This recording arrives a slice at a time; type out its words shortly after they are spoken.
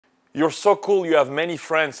You're so cool, you have many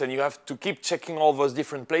friends and you have to keep checking all those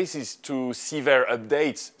different places to see their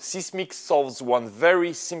updates. Seesmic solves one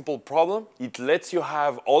very simple problem. It lets you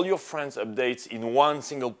have all your friends' updates in one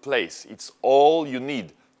single place. It's all you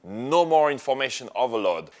need. No more information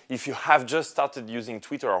overload. If you have just started using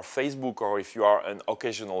Twitter or Facebook, or if you are an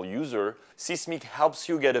occasional user, Seesmic helps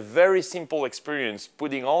you get a very simple experience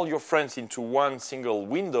putting all your friends into one single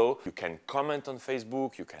window. You can comment on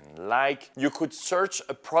Facebook, you can like, you could search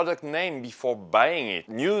a product name before buying it,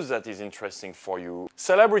 news that is interesting for you,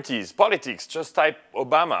 celebrities, politics, just type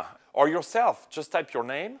Obama, or yourself, just type your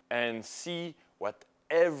name and see what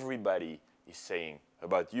everybody is saying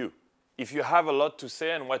about you. If you have a lot to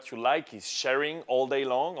say and what you like is sharing all day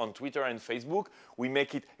long on Twitter and Facebook, we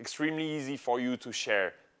make it extremely easy for you to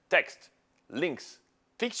share text, links,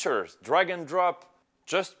 pictures, drag and drop.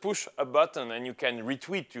 Just push a button and you can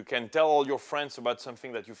retweet. You can tell all your friends about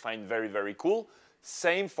something that you find very, very cool.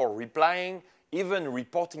 Same for replying, even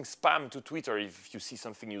reporting spam to Twitter if you see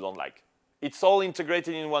something you don't like. It's all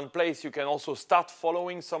integrated in one place. You can also start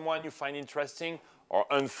following someone you find interesting, or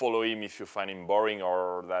unfollow him if you find him boring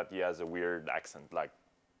or that he has a weird accent like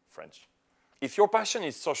French. If your passion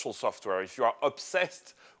is social software, if you are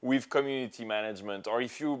obsessed with community management, or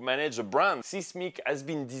if you manage a brand, Seesmic has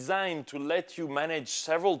been designed to let you manage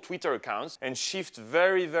several Twitter accounts and shift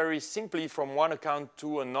very, very simply from one account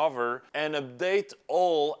to another and update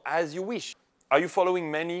all as you wish. Are you following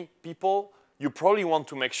many people? You probably want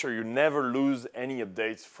to make sure you never lose any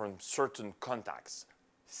updates from certain contacts.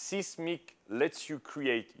 Seesmic lets you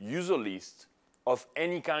create user lists of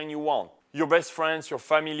any kind you want. Your best friends, your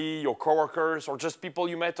family, your coworkers, or just people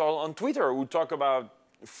you met on Twitter who talk about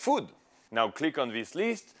food. Now click on this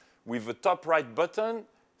list. With the top right button,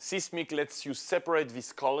 Seesmic lets you separate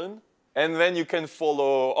this column, and then you can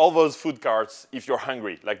follow all those food carts if you're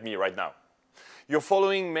hungry, like me right now. You're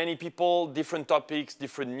following many people, different topics,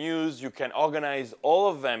 different news. You can organize all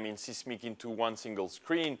of them in Seesmic into one single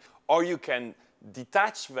screen, or you can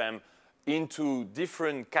detach them into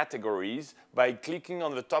different categories by clicking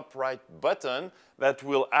on the top right button that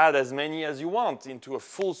will add as many as you want into a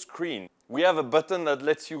full screen. We have a button that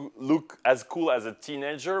lets you look as cool as a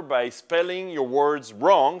teenager by spelling your words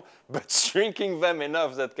wrong, but shrinking them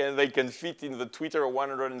enough that they can fit in the Twitter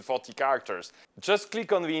 140 characters. Just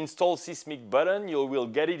click on the Install Seesmic button. You will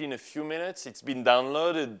get it in a few minutes. It's been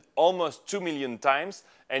downloaded almost 2 million times.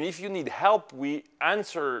 And if you need help, we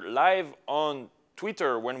answer live on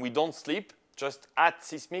Twitter when we don't sleep. Just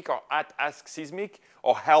 @Seesmic or @AskSeesmic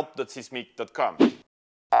or help.seesmic.com.